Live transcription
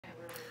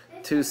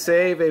To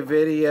save a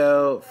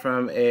video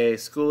from a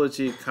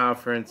Schoology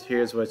conference,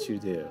 here's what you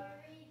do.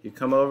 You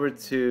come over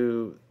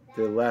to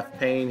the left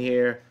pane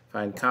here,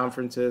 find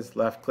Conferences,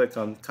 left click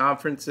on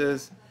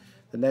Conferences.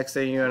 The next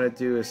thing you're going to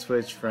do is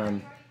switch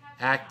from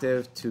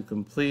active to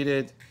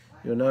completed.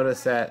 You'll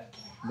notice that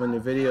when the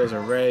videos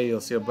are ready, you'll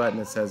see a button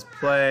that says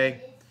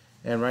play.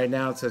 And right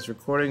now it says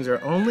recordings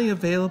are only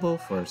available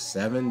for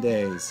 7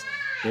 days.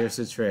 Here's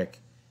the trick.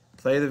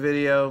 Play the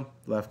video,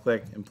 left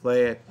click and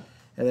play it.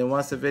 And then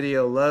once the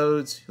video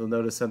loads, you'll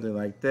notice something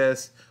like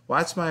this.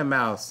 Watch my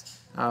mouse.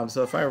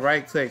 So if I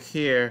right click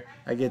here,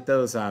 I get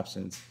those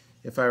options.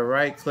 If I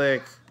right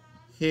click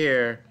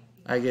here,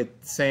 I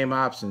get the same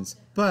options.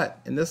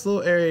 But in this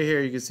little area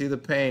here, you can see the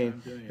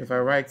pane. If I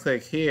right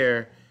click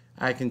here,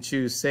 I can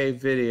choose save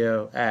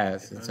video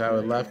as. And so I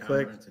would left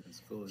click,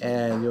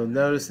 and you'll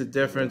notice the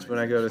difference when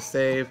I go to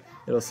save.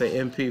 It'll say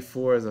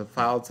MP4 as a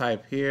file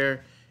type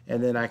here,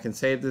 and then I can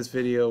save this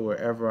video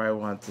wherever I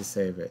want to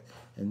save it.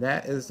 And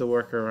that is the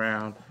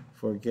workaround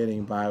for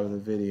getting by with a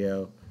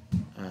video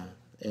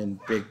in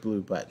Big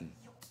Blue Button.